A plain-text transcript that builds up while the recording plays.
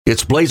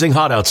It's blazing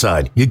hot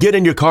outside. You get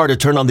in your car to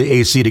turn on the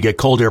AC to get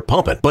cold air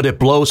pumping, but it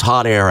blows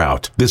hot air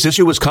out. This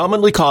issue is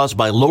commonly caused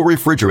by low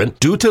refrigerant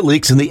due to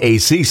leaks in the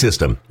AC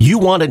system. You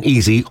want an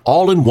easy,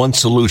 all-in-one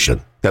solution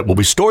that will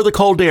restore the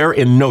cold air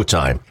in no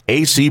time.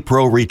 AC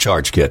Pro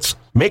Recharge Kits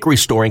make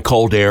restoring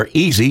cold air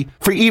easy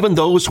for even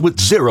those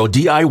with zero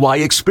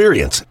DIY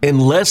experience in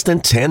less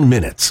than 10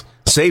 minutes.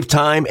 Save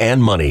time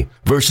and money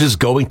versus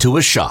going to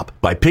a shop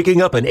by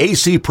picking up an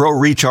AC Pro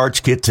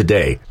Recharge Kit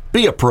today.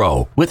 Be a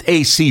pro with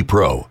AC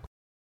Pro.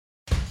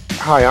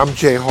 Hi, I'm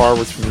Jay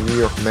Horwitz from the New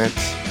York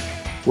Mets.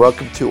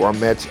 Welcome to our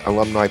Mets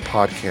Alumni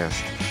Podcast.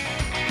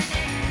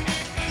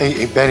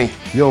 Hey, Benny.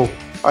 Yo. All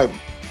right,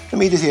 let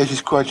me just ask you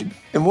this question.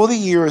 In all the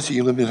years that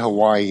you lived in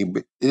Hawaii,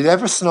 did it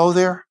ever snow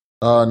there?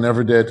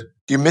 Never did.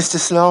 Do you miss the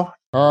snow?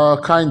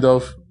 Kind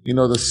of. You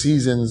know, the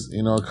seasons,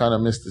 kind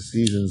of miss the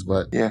seasons,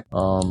 but, yeah.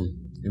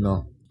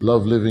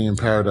 Love living in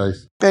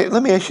paradise. Benny,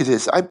 let me ask you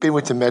this. I've been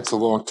with the Mets a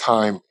long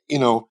time,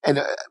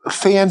 and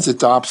fans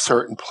adopt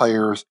certain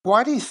players.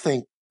 Why do you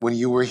think when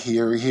you were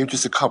here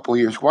just a couple of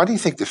years, why do you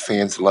think the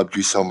fans loved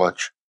you so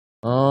much?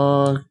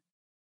 I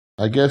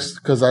guess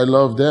because I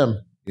love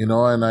them,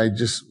 and I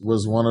just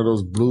was one of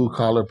those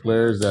blue-collar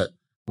players that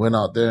went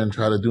out there and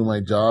tried to do my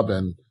job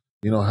and,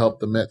 help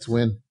the Mets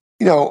win.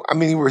 You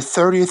were a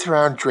 30th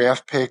round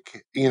draft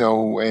pick,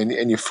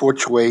 and you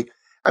fought your way.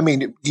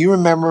 Do you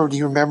remember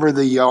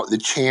the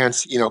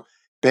chants,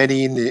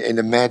 Benny and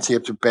the Mets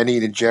after Benny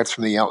and the Jets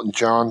from the Elton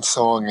John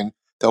song and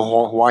the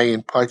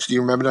Hawaiian Punch? Do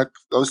you remember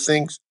those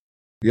things?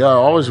 Yeah, I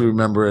always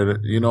remember it.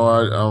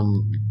 I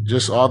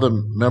just all the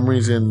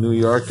memories in New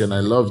York, and I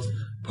loved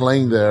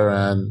playing there,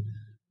 and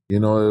it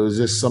was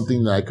just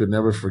something that I could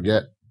never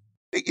forget.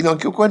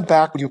 Going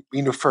back when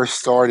you first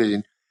started,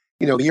 and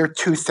the year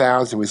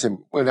 2000 was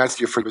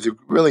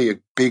really a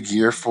big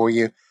year for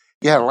you.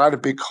 You had a lot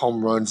of big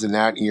home runs in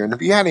that year, and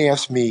if you had to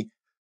ask me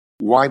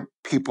why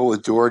people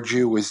adored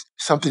you, was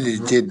something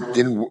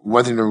that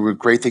wasn't a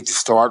great thing to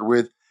start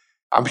with.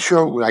 I'm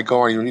sure when I go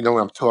on, you know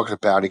what I'm talking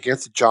about.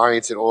 Against the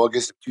Giants in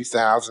August of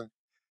 2000,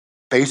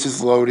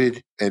 bases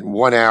loaded and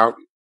 1 out.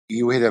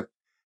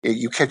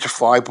 You catch a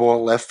fly ball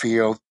in left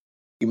field.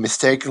 You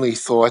mistakenly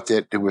thought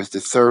that it was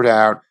the third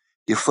out.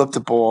 You flipped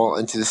the ball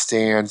into the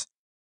stands,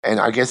 and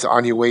I guess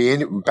on your way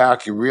in and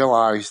back, you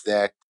realized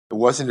that it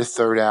wasn't the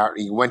third out,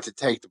 and you went to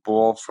take the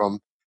ball from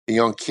the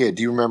young kid.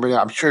 Do you remember that?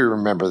 I'm sure you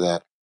remember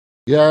that.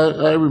 Yeah,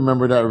 I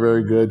remember that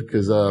very good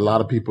because a lot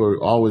of people are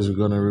always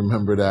going to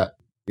remember that.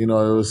 It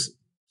was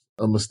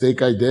a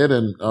mistake I did,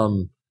 and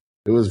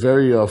it was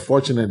very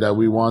fortunate that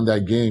we won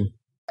that game.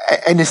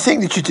 And the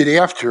thing that you did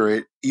after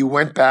it, you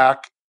went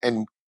back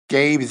and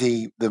gave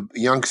the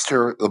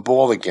youngster the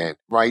ball again,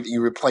 right?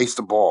 You replaced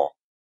the ball.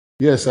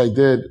 Yes, I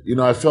did.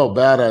 I felt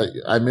bad.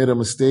 I made a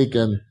mistake,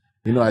 and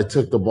I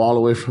took the ball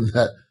away from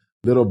that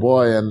little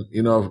boy, and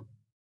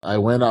I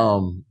went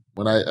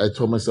when I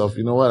told myself,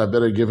 you know what, I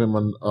better give him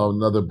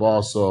another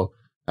ball. So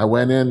I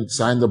went in,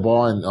 signed the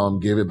ball,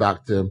 and gave it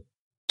back to him.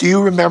 Do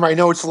you remember? I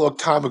know it's a long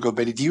time ago,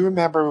 Benny. Do you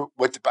remember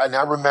and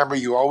I remember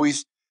you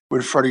always were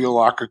in front of your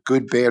locker,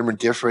 good, bad, or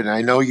indifferent. And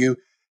I know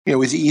it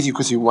was easy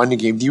because you won the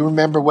game. Do you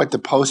remember what the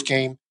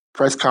post-game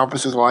press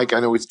conference was like?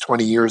 I know it's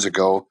 20 years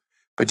ago,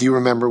 but do you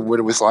remember what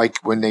it was like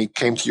when they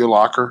came to your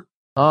locker?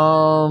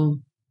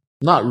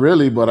 Not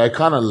really, but I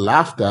kind of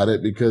laughed at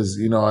it because,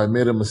 I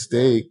made a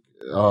mistake,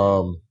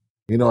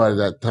 at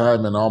that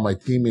time, and all my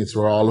teammates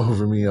were all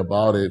over me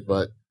about it,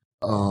 but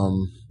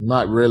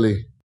not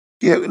really.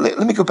 Yeah, let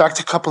me go back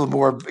to a couple of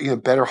more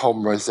better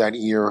home runs that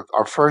year.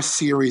 Our first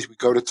series, we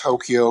go to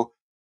Tokyo.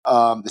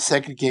 The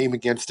second game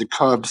against the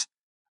Cubs,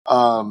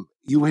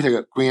 you hit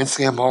a grand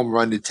slam home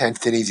run in the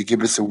 10th inning to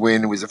give us a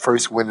win. It was the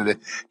first win of the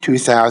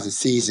 2000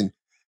 season.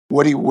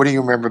 What do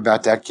you remember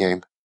about that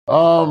game?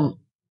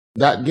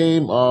 That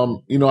game,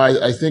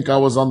 I think I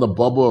was on the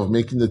bubble of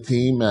making the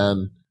team,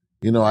 and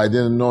I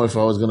didn't know if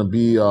I was going to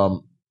be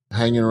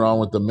hanging around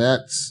with the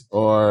Mets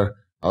or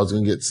I was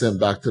going to get sent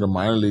back to the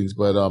minor leagues.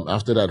 But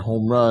after that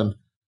home run,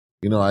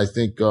 I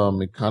think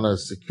it kind of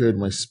secured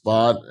my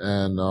spot,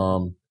 and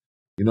I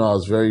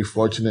was very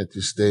fortunate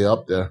to stay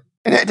up there.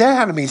 And that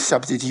had to mean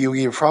something to you.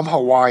 You're from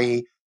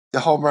Hawaii. The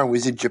home run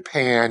was in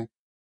Japan.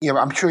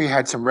 I'm sure you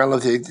had some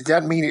relatives. Did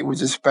that mean it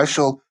was a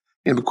special?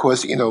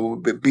 Because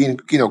being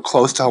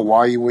close to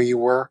Hawaii where you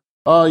were.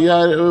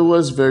 Yeah, it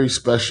was very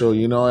special.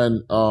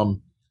 And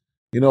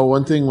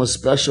one thing was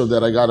special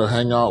that I got to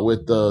hang out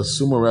with the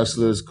sumo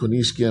wrestlers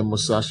Konishiki and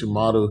Musashi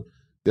Maru.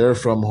 They're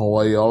from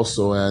Hawaii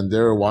also, and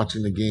they're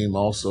watching the game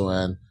also.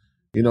 And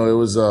it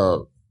was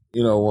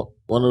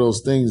one of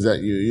those things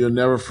that you'll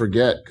never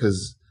forget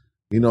because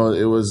it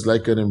was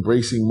like an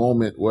embracing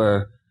moment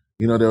where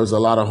there was a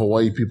lot of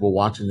Hawaii people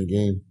watching the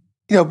game.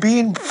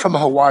 Being from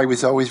Hawaii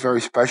was always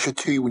very special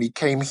to you. When you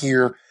came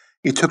here,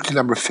 you took the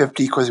number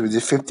 50 because it was the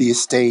 50th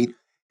state.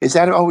 Is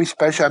that always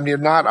special? There are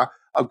not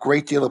a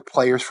great deal of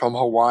players from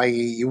Hawaii.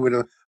 You were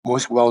the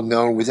most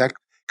well-known. Is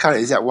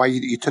that why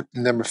you took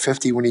the number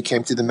 50 when you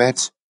came to the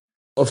Mets?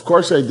 Of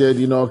course I did,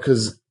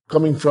 because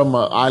coming from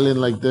an island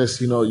like this,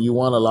 you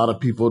want a lot of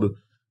people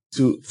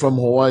from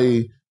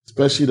Hawaii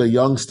especially the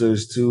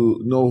youngsters,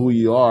 to know who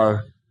you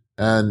are.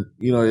 And,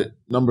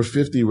 number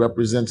 50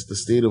 represents the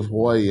state of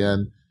Hawaii.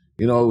 And,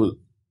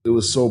 it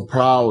was so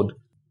proud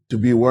to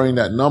be wearing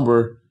that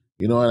number,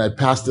 and I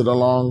passed it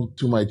along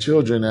to my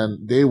children,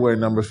 and they wear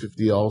number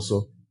 50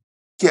 also.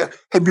 Yeah.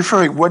 Hey,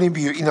 before one of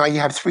you, you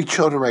have three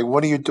children, right?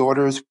 One of your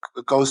daughters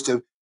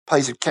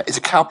plays is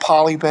it Cal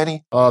Poly,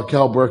 Benny?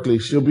 Cal Berkeley.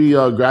 She'll be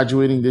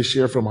graduating this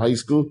year from high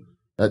school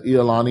at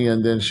Iolani,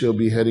 and then she'll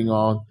be heading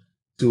on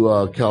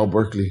to Cal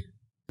Berkeley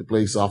to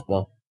play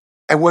softball.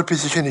 And what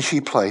position does she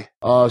play?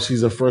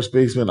 She's a first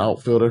baseman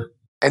outfielder.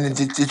 And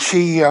did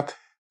she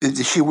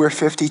wear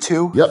 50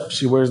 too? Yep,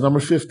 she wears number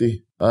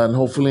 50. And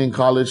hopefully in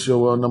college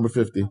she'll wear number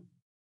 50.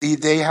 Do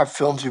they have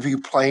films of you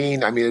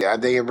playing? I mean,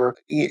 have they ever,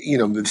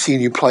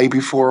 seen you play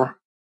before?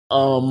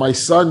 My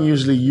son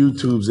usually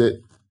YouTubes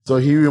it. So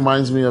he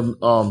reminds me of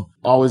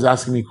always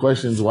asking me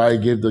questions why I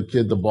gave the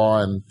kid the ball.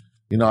 And,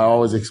 I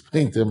always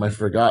explain to him I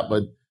forgot.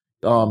 But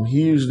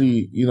he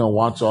usually,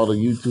 watch all the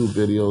YouTube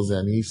videos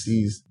and he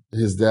sees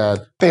his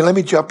dad. Hey, let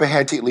me jump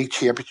ahead to League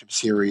Championship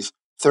Series.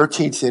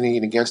 13th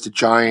inning against the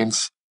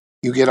Giants.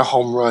 You get a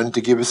home run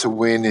to give us a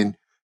win. And,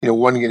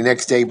 the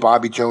next day,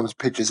 Bobby Jones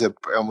pitches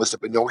almost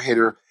a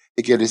no-hitter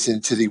to get us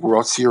into the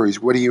World Series.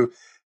 What do you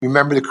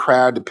remember the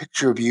crowd, the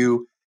picture of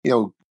you,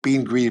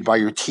 being greeted by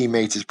your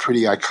teammates is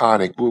pretty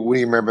iconic. What do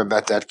you remember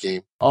about that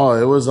game? Oh,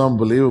 it was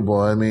unbelievable.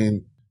 I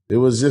mean, it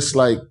was just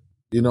like,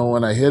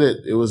 when I hit it,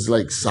 it was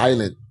like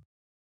silent,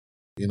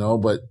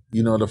 but,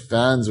 the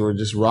fans were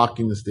just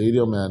rocking the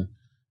stadium. And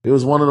it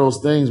was one of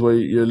those things where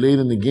you're late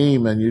in the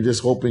game and you're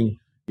just hoping,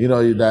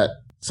 that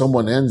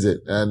someone ends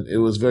it. And it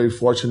was very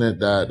fortunate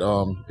that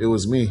it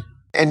was me.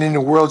 And in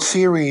the World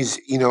Series,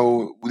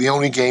 the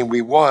only game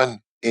we won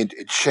at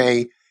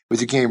Shea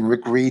was a game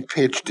Rick Reed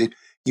pitched.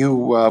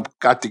 You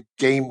got the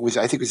game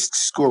I think the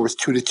score was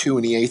 2-2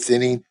 in the 8th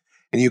inning,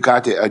 and you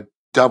got a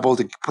double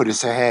to put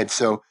us ahead.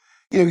 So,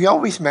 you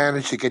always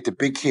manage to get the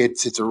big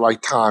hits at the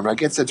right time. I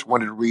guess that's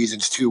one of the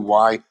reasons too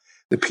why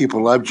the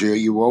people loved you.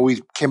 You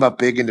always came up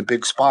big in the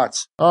big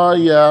spots.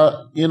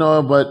 Yeah,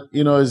 but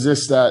it's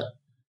just that.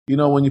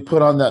 When you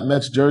put on that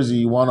Mets jersey,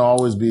 you want to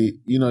always be,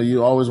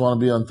 you always want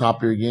to be on top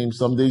of your game.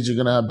 Some days you're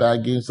going to have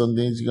bad games. Some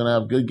days you're going to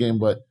have good game.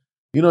 But,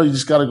 you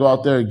just got to go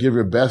out there and give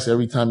your best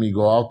every time you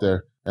go out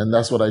there. And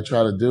that's what I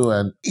try to do.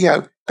 And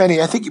yeah,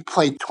 Benny, I think you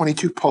played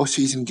 22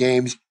 postseason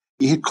games.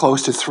 You hit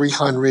close to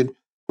 300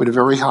 with a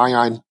very high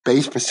on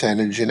base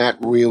percentage. And that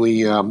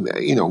really,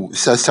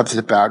 says something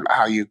about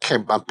how you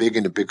came up big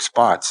in the big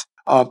spots.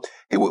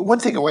 One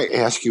thing I want to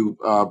ask you,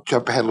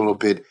 jump ahead a little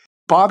bit.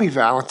 Bobby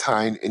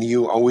Valentine and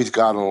you always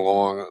got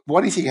along. Why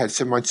do you think you had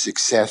so much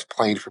success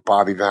playing for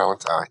Bobby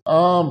Valentine?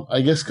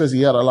 I guess because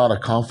he had a lot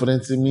of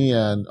confidence in me,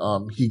 and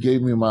he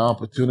gave me my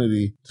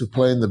opportunity to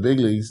play in the big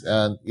leagues.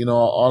 And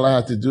all I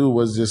had to do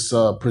was just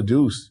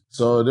produce.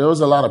 So there was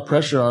a lot of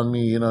pressure on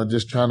me,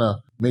 just trying to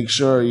make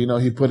sure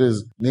he put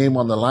his name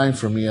on the line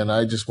for me, and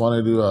I just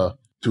wanted to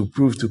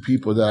prove to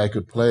people that I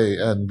could play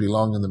and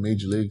belong in the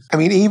major leagues. I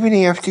mean, even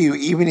after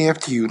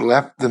you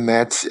left the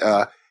Mets,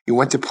 you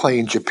went to play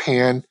in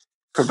Japan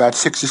for about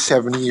 6 or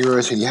 7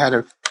 years, and you had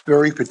a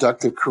very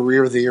productive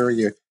career there.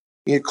 You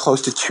hit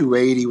close to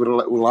 280 with a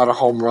lot of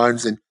home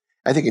runs. And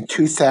I think in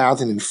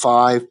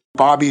 2005,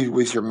 Bobby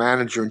was your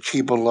manager in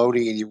Chiba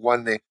Lodi, and you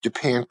won the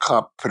Japan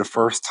Cup for the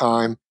first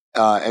time,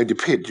 a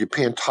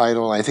Japan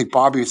title. I think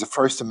Bobby was the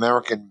first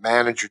American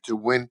manager to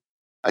win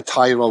a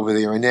title over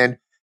there. And then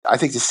I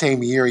think the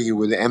same year you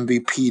were the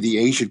MVP of the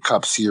Asian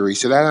Cup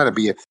Series. So that had to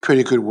be a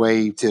pretty good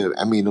way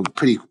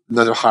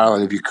another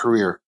highlight of your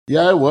career.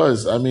 Yeah, it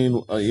was. I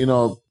mean,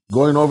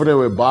 going over there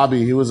with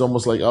Bobby, he was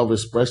almost like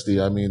Elvis Presley.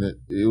 I mean,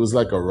 it was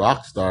like a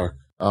rock star.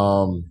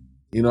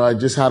 I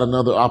just had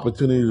another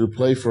opportunity to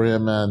play for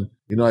him, and,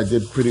 I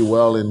did pretty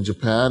well in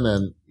Japan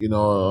and,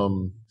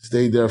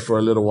 stayed there for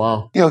a little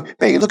while. Man,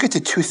 you look at the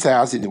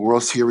 2000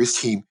 World Series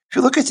team. If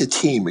you look at the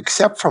team,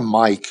 except for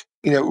Mike,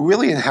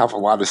 really didn't have a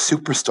lot of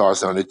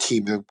superstars on the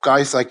team.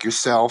 Guys like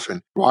yourself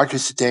and Roger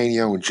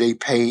Cedeno and Jay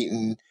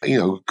Payton,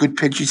 good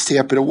pitching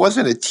staff, but it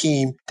wasn't a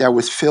team that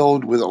was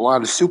filled with a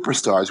lot of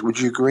superstars. Would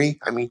you agree?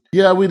 I mean,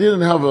 yeah, we didn't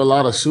have a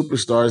lot of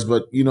superstars,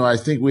 but, I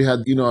think we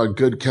had, a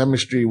good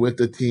chemistry with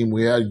the team.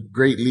 We had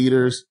great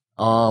leaders.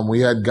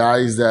 We had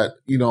guys that,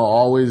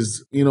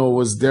 always,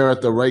 was there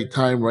at the right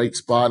time, right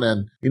spot.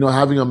 And,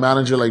 having a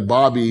manager like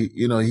Bobby,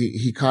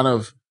 he kind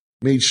of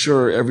made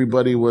sure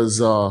everybody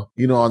was, on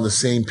the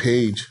same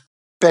page.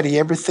 Benny, you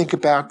ever think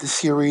about the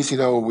series?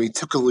 We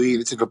took a lead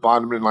into the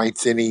bottom of the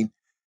 9th inning,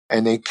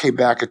 and they came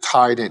back and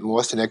tied it and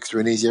lost an extra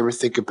innings. You ever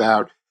think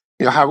about,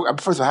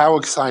 how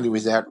exciting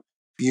was that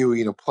for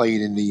you,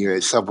 playing in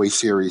the Subway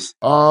Series?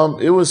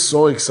 It was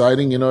so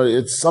exciting.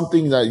 It's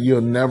something that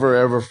you'll never,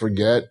 ever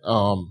forget.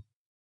 Hopefully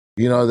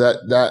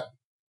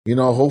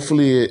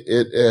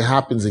it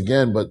happens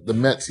again. But the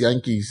Mets,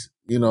 Yankees,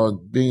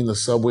 being the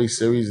Subway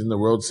Series and the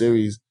World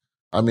Series,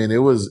 I mean,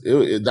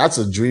 that's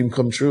a dream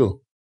come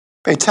true.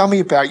 Hey, tell me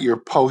about your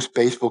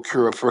post-baseball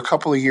career. For a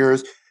couple of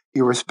years,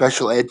 you were a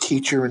special ed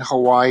teacher in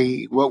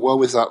Hawaii. What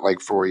was that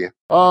like for you?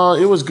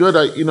 It was good.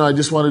 I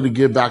just wanted to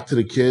give back to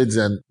the kids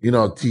and,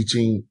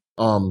 teaching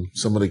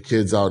some of the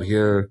kids out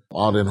here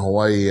out in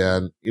Hawaii.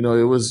 And, it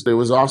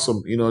was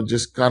awesome,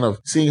 just kind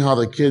of seeing how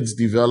the kids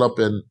develop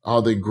and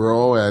how they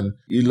grow. And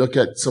you look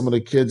at some of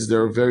the kids,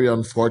 they're very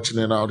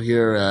unfortunate out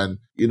here. And,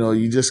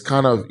 you just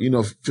kind of,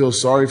 feel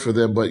sorry for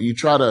them, but you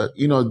try to,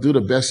 do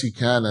the best you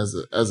can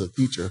as a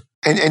teacher.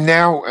 And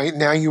now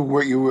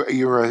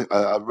you're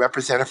a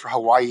representative for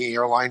Hawaii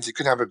Airlines. You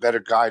couldn't have a better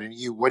guy than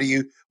you. What do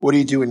you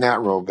do in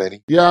that role,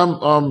 Benny? Yeah,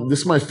 this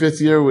is my 5th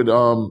year with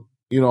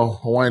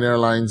Hawaiian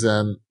Airlines,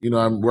 and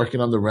I'm working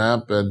on the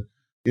ramp, and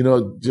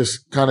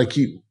just kind of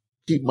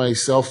keep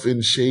myself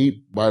in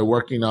shape by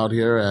working out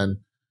here, and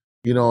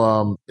it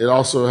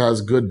also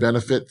has good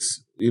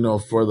benefits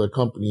for the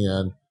company,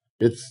 and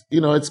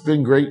it's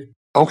been great.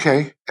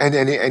 Okay,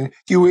 and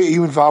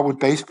you involved with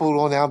baseball at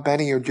all now,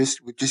 Benny, or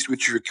just with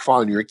your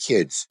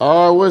kids?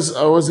 I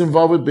was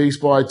involved with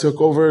baseball. I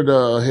took over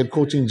the head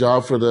coaching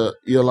job for the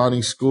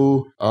Iolani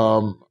School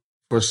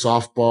for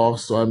softball,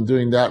 so I'm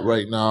doing that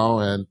right now,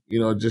 and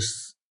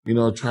just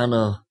trying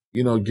to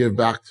give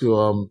back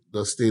to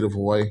the state of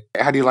Hawaii.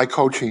 How do you like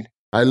coaching?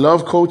 I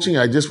love coaching.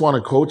 I just want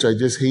to coach. I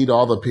just hate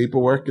all the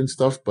paperwork and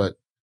stuff, but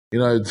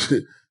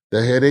the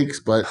headaches,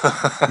 but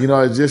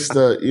just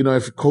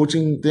if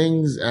coaching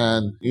things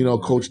and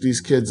coach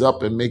these kids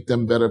up and make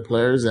them better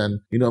players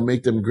and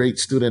make them great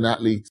student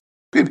athletes.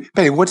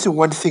 Benny, what's the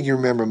one thing you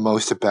remember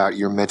most about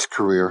your Mets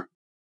career?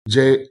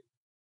 Jay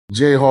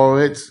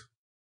Horowitz.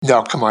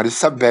 No, come on, it's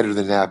something better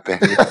than that,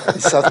 Benny.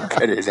 It's something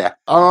better than that.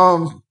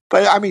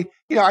 But I mean,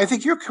 I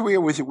think your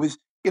career was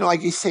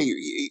like you say,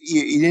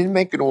 you didn't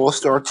make an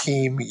all-star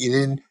team, you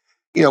didn't,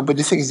 but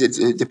the thing is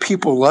that the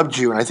people loved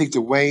you, and I think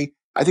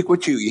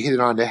what you hit it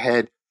on the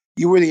head.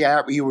 You were the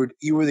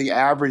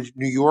average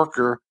New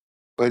Yorker,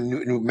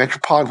 New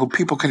metropolitan who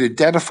people could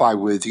identify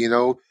with.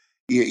 You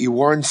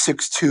weren't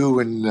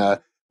 6'2" and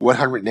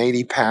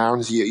 180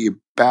 pounds. You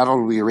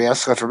battled with your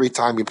ass off every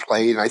time you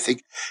played, and I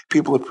think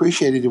people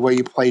appreciated the way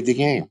you played the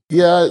game.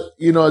 Yeah,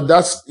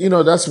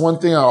 that's one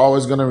thing I'm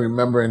always going to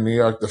remember in New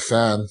York. The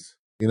fans,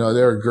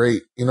 they're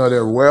great.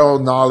 They're well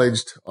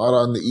knowledged out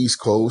on the East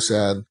Coast,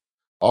 and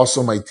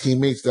also my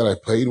teammates that I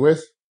played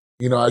with.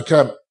 I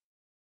can't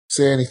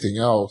say anything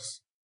else.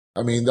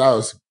 I mean, that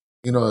was,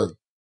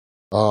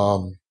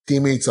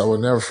 teammates I will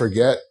never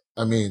forget.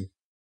 I mean,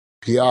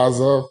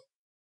 Piazza,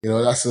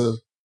 that's a,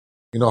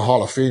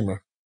 Hall of Famer.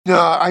 No,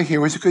 I hear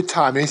it was a good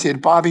time. And they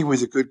said Bobby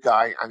was a good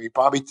guy. I mean,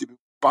 Bobby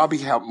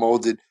helped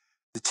molded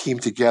the team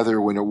together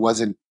when it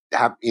wasn't,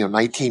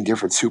 19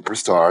 different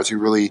superstars who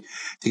really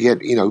to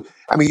get, you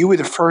were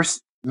the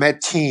first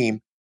Met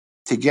team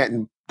to get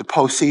in the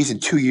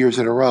postseason 2 years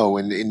in a row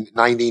in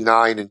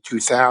 99 and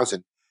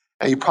 2000.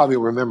 And you probably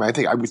remember, I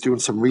think I was doing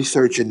some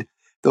research, and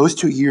those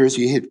 2 years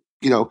you hit,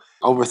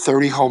 over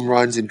 30 home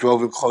runs and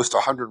drove in close to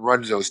 100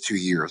 runs those 2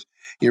 years.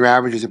 Your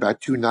average is about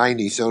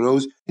 290. So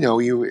those,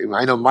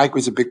 I know Mike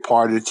was a big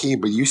part of the team,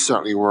 but you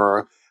certainly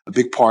were a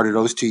big part of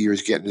those 2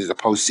 years getting to the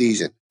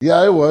postseason.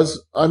 Yeah, it was.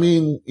 I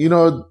mean,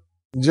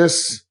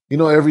 just,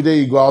 every day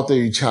you go out there,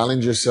 you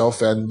challenge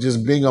yourself, and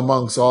just being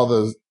amongst all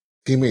the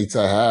teammates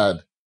I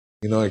had,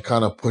 it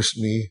kind of pushed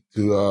me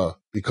to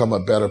become a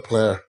better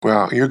player.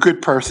 Well, you're a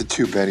good person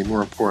too, Benny,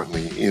 more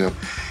importantly.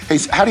 Hey,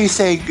 how do you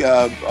say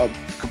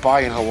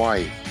goodbye in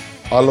Hawaii?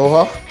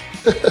 Aloha.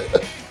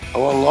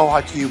 Oh,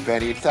 aloha to you,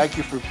 Benny. Thank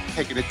you for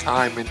taking the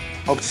time, and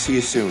hope to see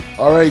you soon.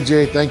 All right,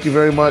 Jay. Thank you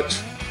very much.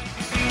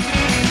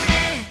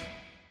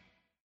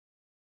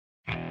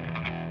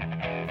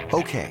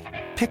 Okay,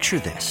 picture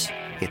this.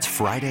 It's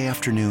Friday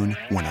afternoon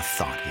when a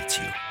thought hits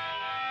you.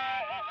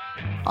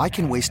 I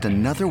can waste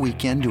another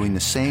weekend doing the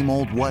same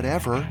old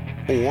whatever,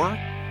 or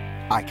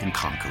I can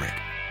conquer it.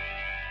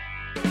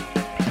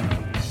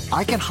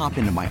 I can hop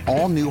into my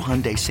all-new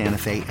Hyundai Santa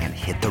Fe and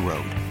hit the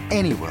road.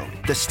 Any road.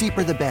 The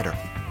steeper, the better.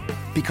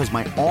 Because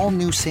my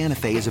all-new Santa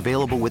Fe is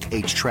available with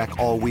H-Track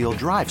all-wheel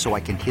drive, so I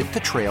can hit the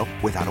trail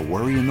without a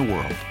worry in the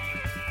world.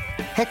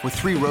 Heck, with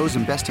 3 rows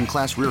and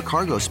best-in-class rear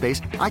cargo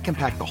space, I can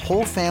pack the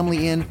whole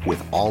family in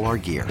with all our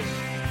gear.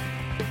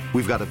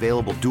 We've got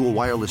available dual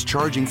wireless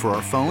charging for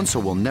our phones, so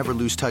we'll never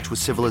lose touch with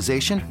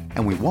civilization,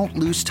 and we won't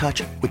lose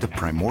touch with the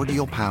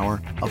primordial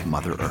power of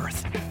Mother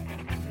Earth.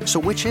 So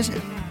which is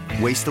it?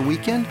 Waste the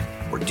weekend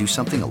or do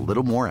something a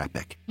little more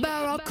epic?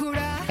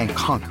 And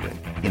conquer it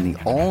in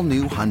the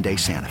all-new Hyundai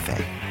Santa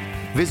Fe.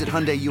 Visit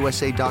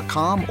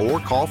HyundaiUSA.com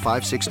or call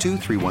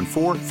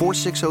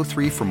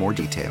 562-314-4603 for more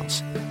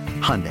details.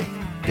 Hyundai,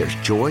 there's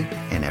joy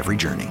in every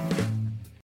journey.